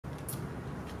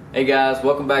Hey guys,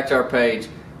 welcome back to our page.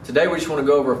 Today we just want to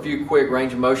go over a few quick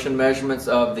range of motion measurements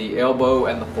of the elbow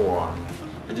and the forearm.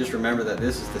 And just remember that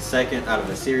this is the second out of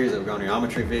a series of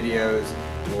goniometry videos.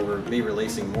 We'll be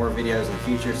releasing more videos in the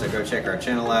future, so go check our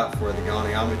channel out for the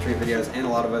goniometry videos and a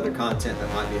lot of other content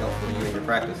that might be helpful to you in your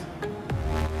practice.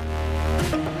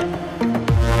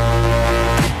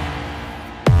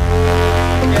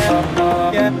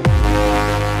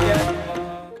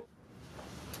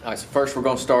 Alright, so first we're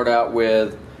going to start out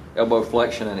with elbow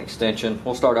flexion and extension.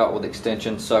 We'll start out with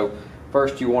extension. So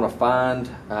first you want to find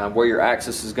where your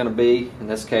axis is going to be. In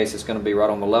this case it's going to be right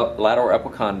on the lateral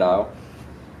epicondyle.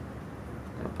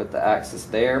 I'm going to put the axis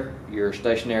there. Your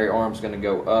stationary arm is going to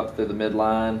go up through the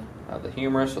midline of the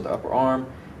humerus or the upper arm,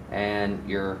 and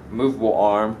your movable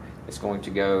arm is going to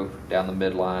go down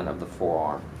the midline of the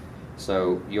forearm.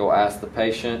 So you'll ask the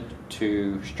patient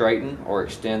to straighten or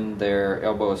extend their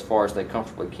elbow as far as they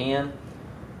comfortably can.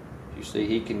 You see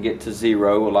he can get to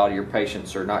 0. A lot of your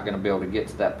patients are not going to be able to get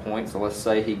to that point. So let's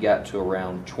say he got to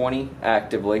around 20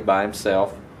 actively by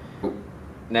himself.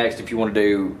 Next, if you want to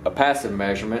do a passive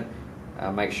measurement,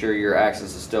 make sure your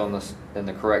axis is still in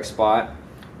the correct spot.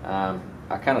 I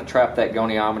kind of trap that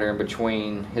goniometer in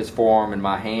between his forearm and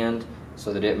my hand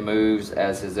so that it moves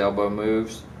as his elbow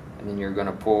moves, and then you're going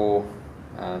to pull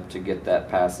to get that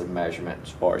passive measurement as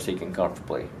far as he can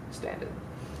comfortably stand it.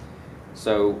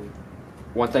 So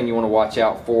one thing you want to watch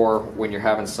out for when you're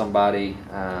having somebody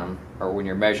or when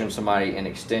you're measuring somebody in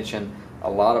extension, a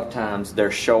lot of times their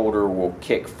shoulder will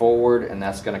kick forward, and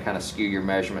that's going to kind of skew your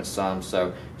measurement some. So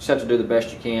you just have to do the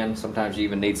best you can. Sometimes you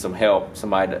even need some help,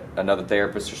 another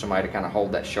therapist or somebody to kind of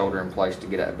hold that shoulder in place to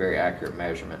get a very accurate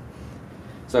measurement.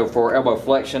 So for elbow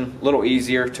flexion, a little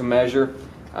easier to measure.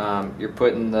 You're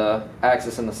putting the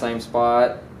axis in the same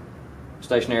spot,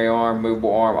 stationary arm,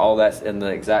 movable arm, all that's in the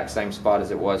exact same spot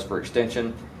as it was for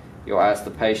extension. You'll ask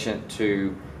the patient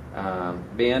to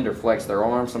bend or flex their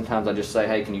arm. Sometimes I just say,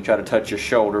 hey, can you try to touch your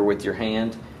shoulder with your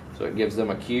hand? So it gives them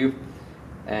a cue.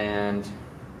 And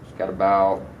it's got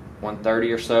about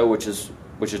 130 or so, which is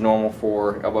normal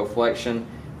for elbow flexion.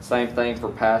 Same thing for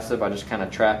passive. I just kind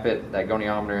of trap it, that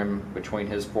goniometer in between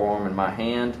his forearm and my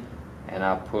hand, and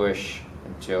I push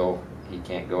until he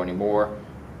can't go anymore,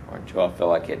 or until I feel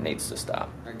like it needs to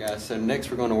stop. Alright guys, so next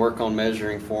we're going to work on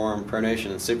measuring forearm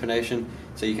pronation and supination.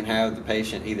 So you can have the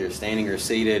patient either standing or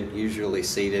seated, usually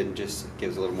seated, just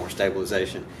gives a little more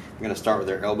stabilization. I'm going to start with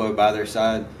their elbow by their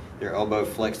side, their elbow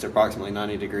flexed to approximately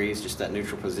 90 degrees, just that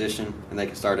neutral position, and they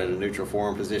can start at a neutral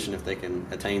forearm position if they can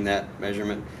attain that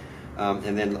measurement.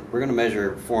 And then we're going to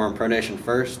measure forearm pronation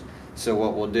first. So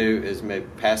what we'll do is maybe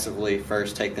passively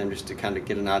first take them just to kind of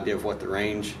get an idea of what the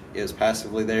range is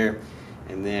passively there,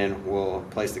 and then we'll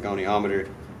place the goniometer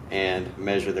and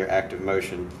measure their active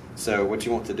motion. So what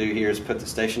you want to do here is put the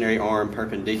stationary arm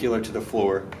perpendicular to the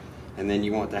floor, and then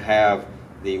you want to have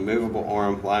the movable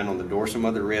arm lying on the dorsum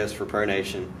of the wrist for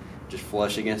pronation, just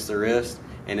flush against the wrist,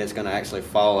 and it's going to actually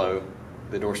follow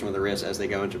the dorsum of the wrist as they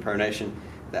go into pronation.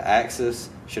 The axis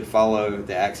should follow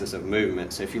the axis of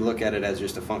movement. So if you look at it as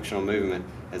just a functional movement,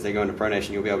 as they go into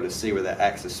pronation, you'll be able to see where that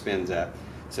axis spins at.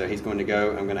 So he's going to go,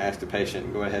 I'm going to ask the patient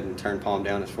to go ahead and turn palm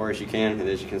down as far as you can, and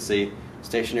as you can see,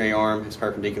 stationary arm is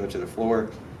perpendicular to the floor.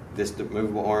 This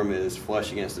movable arm is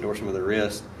flush against the dorsum of the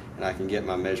wrist, and I can get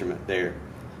my measurement there.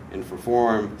 And for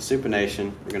forearm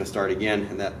supination, we're going to start again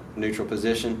in that neutral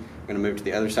position. I'm going to move to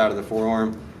the other side of the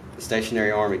forearm. The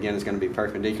stationary arm again is going to be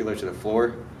perpendicular to the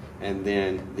floor, and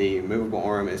then the movable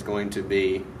arm is going to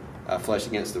be flush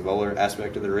against the volar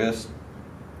aspect of the wrist.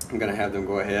 I'm going to have them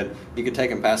go ahead. You could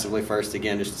take them passively first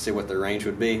again just to see what their range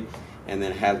would be, and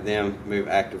then have them move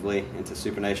actively into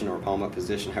supination or palm up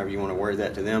position, however you want to word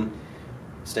that to them.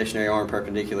 Stationary arm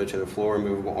perpendicular to the floor,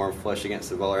 movable arm flush against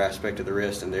the volar aspect of the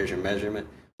wrist, and there's your measurement.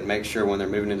 Make sure when they're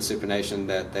moving into supination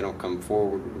that they don't come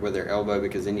forward with their elbow,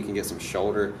 because then you can get some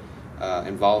shoulder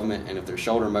involvement, and if there's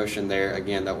shoulder motion there,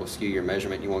 again, that will skew your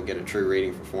measurement. You won't get a true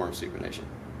reading for forearm supination.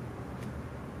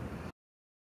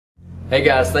 Hey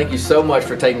guys, thank you so much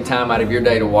for taking time out of your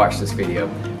day to watch this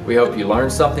video. We hope you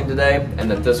learned something today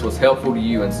and that this was helpful to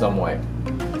you in some way.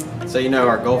 So you know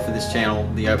our goal for this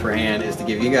channel, The Upper Hand, is to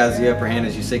give you guys the upper hand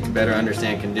as you seek to better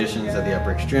understand conditions of the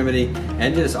upper extremity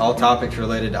and just all topics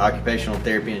related to occupational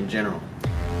therapy in general.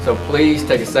 So please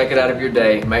take a second out of your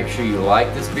day, make sure you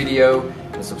like this video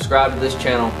and subscribe to this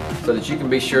channel so that you can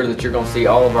be sure that you're going to see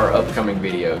all of our upcoming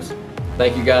videos.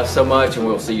 Thank you guys so much, and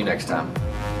we'll see you next time.